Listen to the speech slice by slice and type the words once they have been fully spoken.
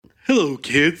Hello,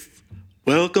 kids.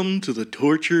 Welcome to the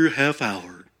Torture Half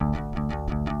Hour.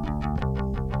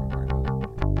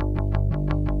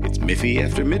 It's Miffy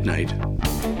after midnight.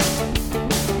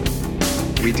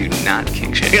 We do not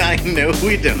kink shame. I know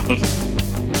we don't.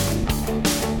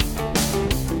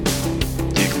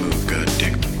 Dick move, good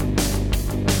dick move.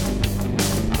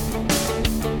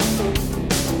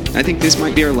 I think this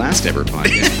might be our last ever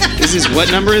podcast. This is,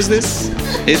 what number is this?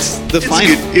 It's the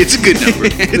final. It's a good number.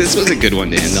 This was a good one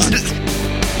to end on.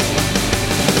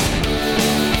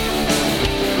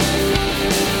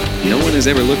 No one has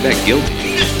ever looked that guilty.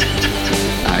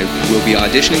 I will be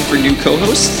auditioning for new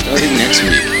co-hosts starting next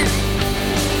week.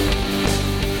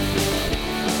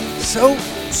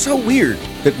 So weird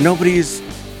that nobody's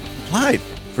applied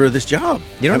for this job.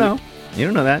 You don't know. You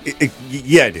don't know that.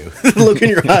 Yeah, I do. The look in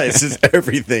your eyes is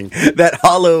everything. That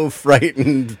hollow,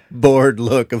 frightened, bored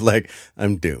look of like,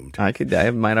 I'm doomed. I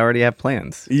might already have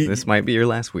plans. This might be your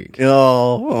last week.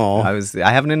 Oh. I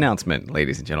have an announcement,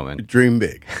 ladies and gentlemen. Dream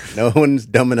big. No one's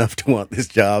dumb enough to want this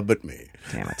job but me.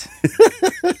 Damn it.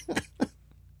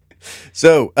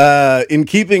 So, in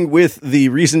keeping with the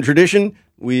recent tradition,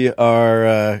 we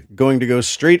are going to go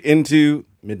straight into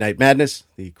Midnight Madness,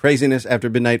 the craziness after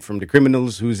midnight from the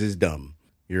criminals who's is dumb.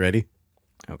 You ready?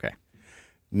 Okay.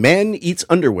 Man eats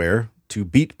underwear to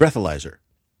beat breathalyzer.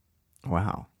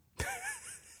 Wow.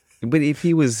 But if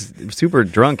he was super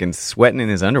drunk and sweating in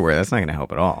his underwear, that's not going to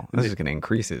help at all. That's just going to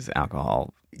increase his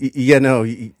alcohol. Yeah, no,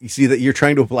 you see that you're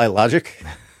trying to apply logic?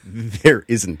 There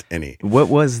isn't any. What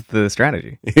was the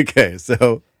strategy? Okay,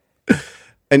 so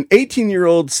an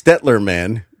 18-year-old Stettler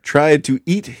man tried to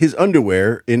eat his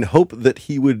underwear in hope that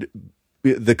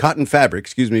the cotton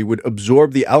fabric, would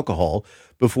absorb the alcohol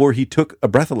before he took a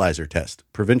breathalyzer test.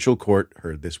 Provincial court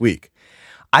heard this week.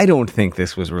 I don't think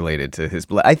this was related to his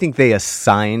blood. I think they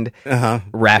assigned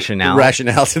rationale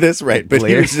to this, right? But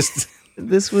he was just...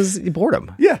 This was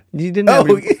boredom. Yeah. You didn't have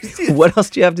what else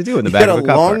do you have to do in the back of a cop car? He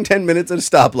had a long 10 minutes at a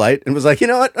stoplight and was like, you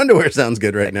know what? Underwear sounds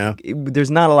good right now. There's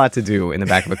not a lot to do in the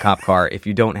back of a cop car if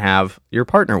you don't have your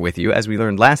partner with you. As we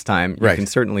learned last time, you can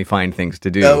certainly find things to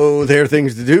do. Oh, there are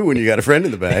things to do when you got a friend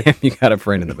in the back. You got a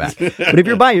friend in the back. But if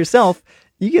you're by yourself,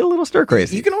 you get a little stir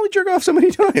crazy. You can only jerk off so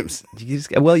many times. You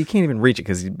can't even reach it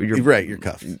because you're... Right, you're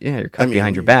cuffed. Yeah, you're cuffed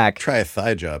behind your back. Try a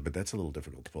thigh job, but that's a little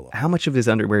difficult to pull off. How much of his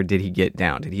underwear did he get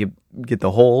down? Did he get the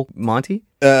whole Monty?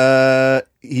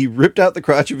 He ripped out the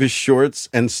crotch of his shorts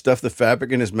and stuffed the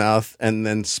fabric in his mouth and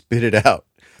then spit it out.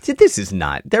 This is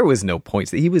not... There was no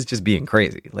points. He was just being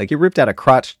crazy. Like, he ripped out a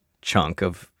crotch chunk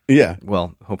of... Yeah.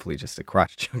 Well, hopefully just a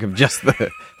crotch chunk of just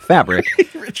the fabric. He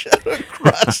ripped out a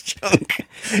crotch chunk.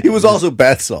 It was also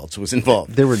bath salts was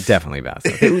involved. There were definitely bath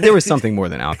salts. There was something more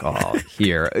than alcohol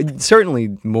here.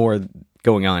 Certainly more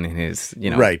going on in his,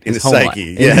 right, in his home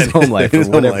psyche. In his home life. In his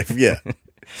home life, yeah.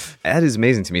 That is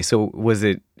amazing to me. So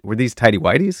were these tidy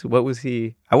whities? What was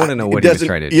he? I want to know what he was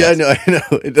trying to do. Yeah, no, I know.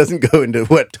 It doesn't go into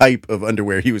what type of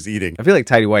underwear he was eating. I feel like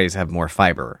tidy whities have more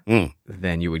fiber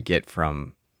than you would get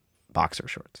from boxer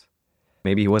shorts.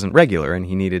 Maybe he wasn't regular and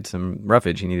he needed some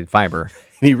roughage. He needed fiber.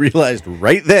 And he realized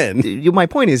right then. My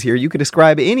point is here, you could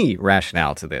ascribe any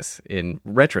rationale to this in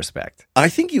retrospect. I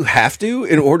think you have to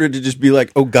in order to just be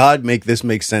like, oh, God, make this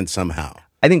make sense somehow.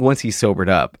 I think once he sobered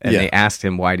up and they asked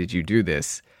him, why did you do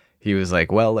this? He was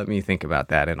like, well, let me think about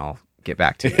that and I'll get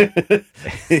back to you.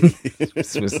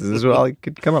 This is all I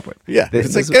could come up with. Yeah.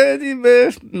 It's like, didn't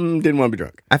want to be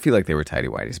drunk. I feel like they were tidy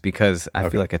whities because I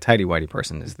feel like a tidy whitey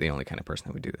person is the only kind of person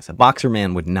that would do this. A boxer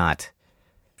man would not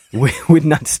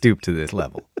stoop to this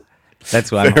level.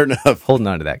 That's why I'm holding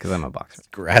on to that because I'm a boxer.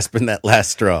 Grasping that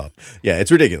last straw. Yeah,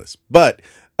 it's ridiculous. But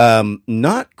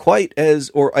not quite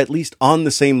as, or at least on the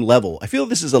same level. I feel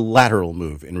this is a lateral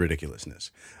move in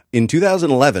ridiculousness. In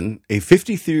 2011, a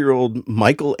 53-year-old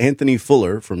Michael Anthony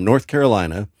Fuller from North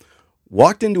Carolina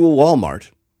walked into a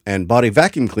Walmart and bought a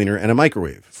vacuum cleaner and a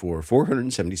microwave for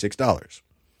 $476.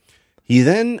 He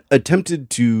then attempted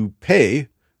to pay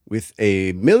with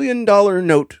a $1 million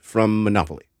note from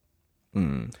Monopoly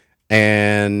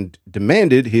and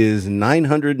demanded his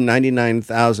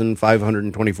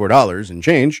 $999,524 in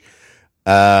change.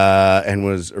 And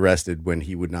was arrested when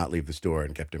he would not leave the store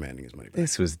and kept demanding his money back.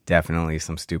 This was definitely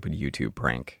some stupid YouTube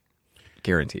prank.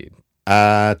 Guaranteed.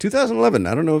 2011.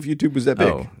 I don't know if YouTube was that big.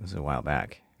 Oh, it was a while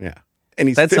back. Yeah. And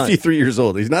he's 53 years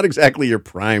old. He's not exactly your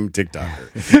prime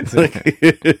TikToker.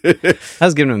 I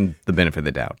was giving him the benefit of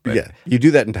the doubt. But yeah, you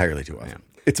do that entirely too often.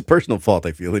 It's a personal fault,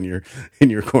 I feel, in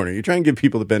your corner. You try and give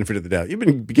people the benefit of the doubt. You've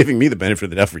been giving me the benefit of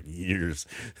the doubt for years.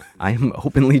 I am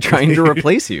openly trying to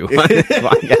replace you.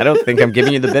 I don't think I'm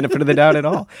giving you the benefit of the doubt at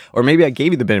all. Or maybe I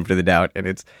gave you the benefit of the doubt, and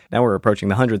it's now we're approaching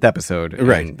the 100th episode. And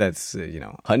right. That's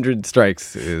 100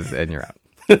 strikes and you're out.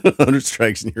 100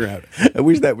 strikes and you're out. I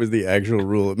wish that was the actual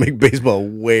rule. It'd make baseball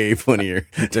way funnier.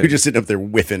 You're just sitting up there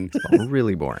whiffing.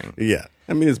 Really boring. Yeah.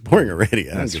 I mean, it's boring already.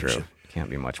 That's true. Can't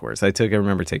be much worse. I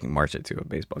remember taking Marsha to a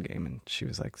baseball game, and she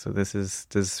was like, "So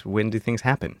when do things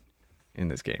happen in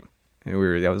this game?" And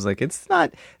I was like, "It's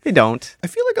not. They don't." I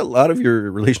feel like a lot of your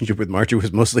relationship with Marsha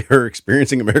was mostly her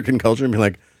experiencing American culture and being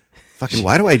like, "Fucking,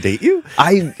 why do I date you?"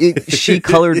 She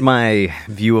colored my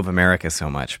view of America so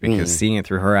much because seeing it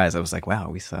through her eyes, I was like, "Wow,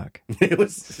 we suck." It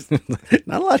was just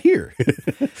not a lot here.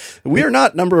 We are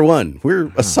not number one.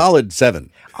 We're a solid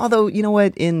 7. Although, you know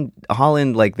what, in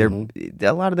Holland, like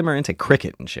a lot of them are into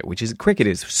cricket and shit, cricket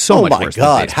is so much worse. Oh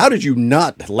my God, how did you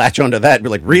not latch onto that and be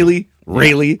like, really?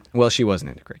 Really? Well, she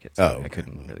wasn't into cricket, so I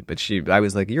couldn't really. But I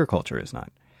was like, your culture is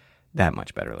not that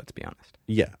much better, let's be honest.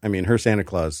 Yeah, I mean, her Santa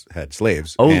Claus had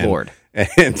slaves. Oh, Lord.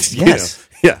 And, yes.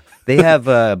 Yeah. They have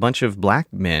a bunch of black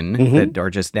men that are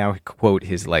just now, quote,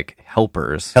 his,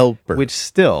 helpers. Which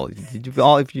still,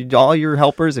 all your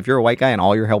helpers, if you're a white guy and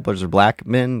all your helpers are black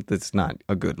men, that's not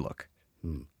a good look.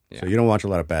 Yeah. So you don't watch a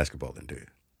lot of basketball then, do you?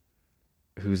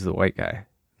 Who's the white guy?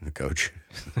 The coach.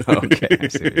 Okay, I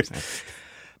see what you're saying.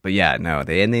 But yeah, no,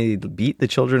 they beat the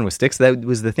children with sticks. That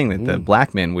was the thing, that the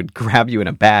black men would grab you in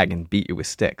a bag and beat you with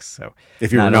sticks. So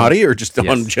if you're naughty or just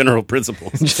on general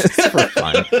principles? Just for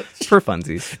fun. For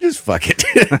funsies. Just fuck it.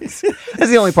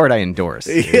 That's the only part I endorse.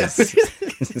 Yes.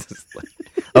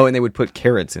 Oh, and they would put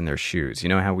carrots in their shoes. You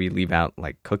know how we leave out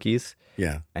cookies?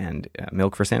 Yeah. And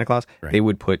milk for Santa Claus? Right. They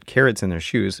would put carrots in their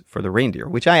shoes for the reindeer,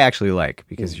 which I actually like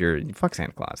because fuck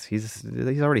Santa Claus. He's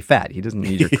already fat. He doesn't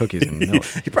need your cookies and milk.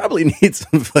 He probably needs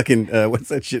some fucking, what's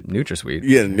that shit? NutraSweet.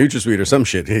 Yeah, NutraSweet or some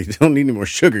shit. You don't need any more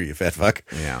sugar, you fat fuck.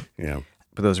 Yeah. Yeah.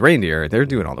 But those reindeer, they're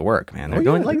doing all the work, man. They're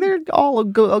they're going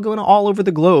all over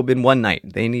the globe in one night.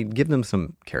 Give them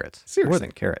some carrots. Seriously. More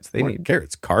than carrots. They need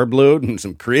carrots, carb load, and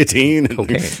some creatine. And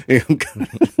cocaine.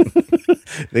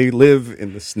 They live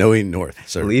in the snowy north,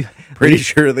 so pretty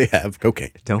sure they have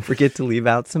cocaine. Don't forget to leave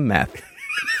out some meth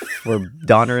for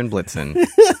Donner and Blitzen.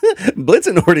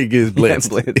 Blitzen already gives blitz.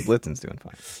 Blitzen's doing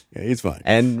fine. Yeah, he's fine.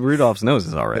 And Rudolph's nose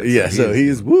is all right. Yeah, so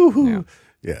he's woohoo.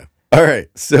 Yeah. All right,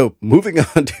 so moving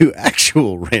on to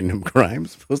actual random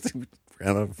crimes. Supposed to be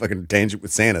on a fucking tangent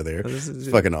with Santa there. It's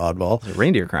fucking oddball.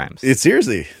 Reindeer crimes. It's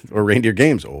seriously, or reindeer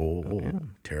games.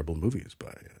 Terrible movies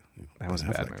by. That was a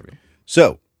bad movie.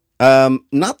 So,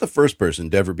 not the first person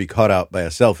to ever be caught out by a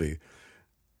selfie.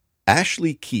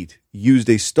 Ashley Keat used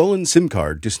a stolen SIM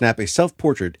card to snap a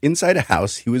self-portrait inside a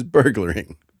house he was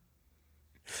burglaring.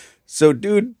 So,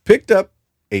 dude picked up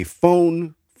a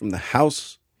phone from the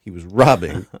house he was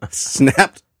robbing,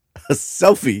 snapped a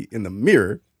selfie in the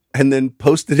mirror, and then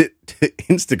posted it to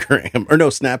Instagram. Or no,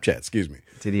 Snapchat, excuse me.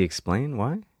 Did he explain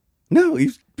why? No, he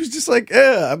was just like,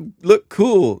 yeah, I look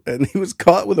cool. And he was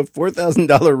caught with a $4,000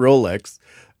 Rolex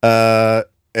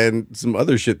and some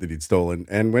other shit that he'd stolen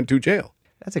and went to jail.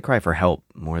 That's a cry for help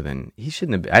more than he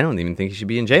shouldn't have. I don't even think he should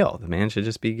be in jail. The man should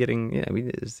just be getting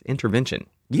his intervention.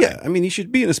 Yeah, I mean, he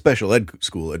should be in a special ed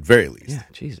school at very least. Yeah,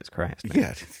 Jesus Christ. Man.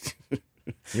 Yeah.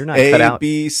 You're not cut out. A,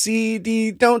 B, C,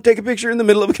 D, don't take a picture in the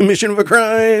middle of a commission of a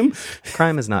crime.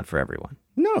 Crime is not for everyone.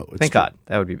 No. Thank God.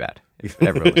 That would be bad if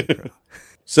everyone was in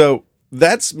So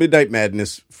that's Midnight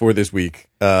Madness for this week.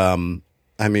 I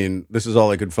mean, this is all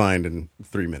I could find in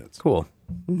 3 minutes. Cool.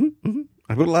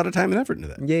 I put a lot of time and effort into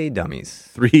that. Yay, dummies.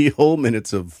 3 whole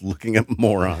minutes of looking up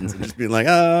morons and just being like,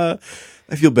 I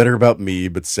feel better about me,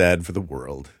 but sad for the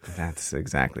world. That's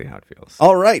exactly how it feels.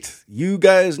 All right. You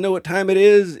guys know what time it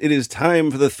is. It is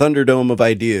time for the Thunderdome of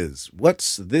ideas.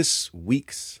 What's this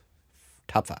week's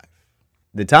top 5?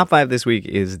 The top 5 this week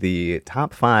is the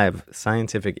top 5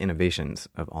 scientific innovations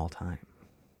of all time.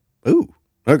 Ooh,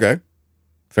 okay.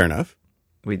 Fair enough.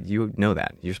 Wait, you know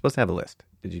that. You're supposed to have a list.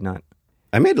 Did you not?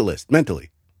 I made a list mentally.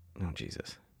 Oh,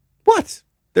 Jesus. What?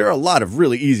 There are a lot of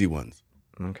really easy ones.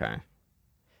 Okay.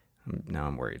 Now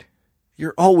I'm worried.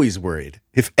 You're always worried.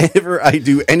 If ever I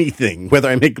do anything, whether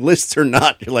I make lists or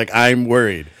not, you're like, I'm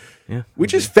worried. Yeah.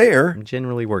 Which is fair. I'm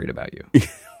generally worried about you.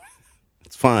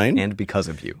 It's fine. And because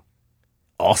of you.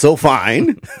 Also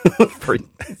fine. For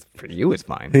you, it's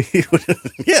fine.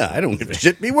 Yeah, I don't give a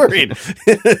shit. Be worried.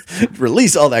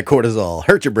 Release all that cortisol.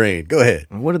 Hurt your brain. Go ahead.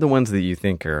 What are the ones that you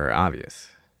think are obvious?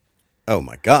 Oh,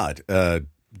 my God.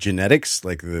 Genetics,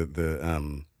 like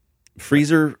the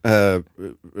freezer.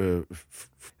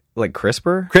 Like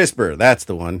CRISPR? CRISPR, that's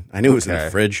the one. I knew it was in the Okay.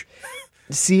 fridge.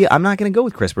 See, I'm not going to go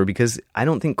with CRISPR because I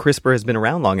don't think CRISPR has been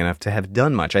around long enough to have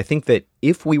done much. I think that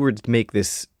if we were to make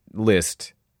this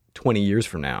list 20 years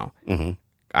from now,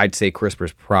 I'd say CRISPR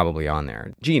is probably on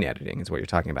there. Gene editing is what you're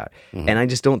talking about. And I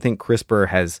just don't think CRISPR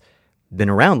has been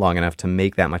around long enough to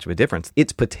make that much of a difference.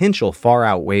 Its potential far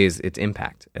outweighs its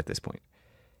impact at this point.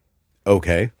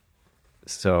 Okay.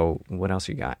 So what else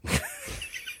you got?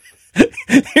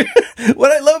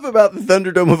 What I love about the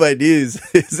Thunderdome of Ideas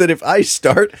is that if I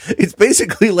start, it's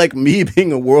basically like me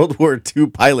being a World War II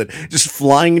pilot, just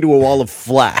flying into a wall of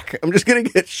flak. I'm just going to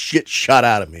get shit shot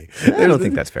out of me. I don't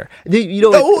think that's fair. You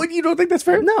know, Oh, you don't think that's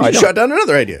fair? No, you I don't. shot down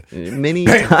another idea. many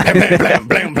Blam, times. blam,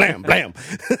 blam, blam, blam,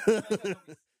 blam.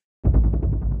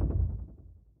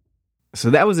 So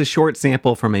that was a short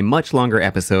sample from a much longer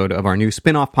episode of our new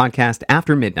spin-off podcast,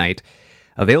 After Midnight,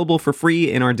 available for free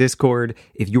in our Discord.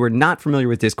 If you are not familiar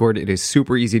with Discord, it is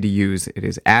super easy to use. It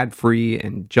is ad-free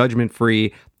and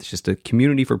judgment-free. It's just a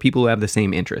community for people who have the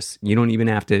same interests. You don't even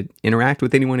have to interact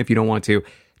with anyone if you don't want to.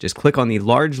 Just click on the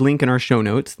large link in our show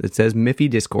notes that says Miffy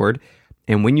Discord,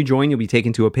 and when you join, you'll be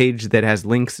taken to a page that has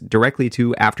links directly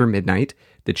to After Midnight,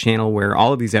 the channel where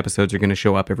all of these episodes are going to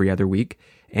show up every other week.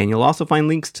 And you'll also find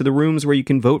links to the rooms where you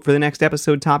can vote for the next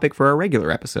episode topic for our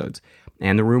regular episodes,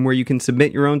 and the room where you can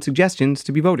submit your own suggestions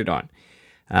to be voted on.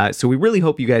 So we really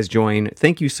hope you guys join.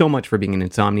 Thank you so much for being an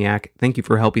Insomniac. Thank you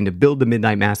for helping to build the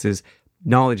Midnight Masses.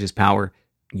 Knowledge is power.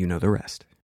 You know the rest.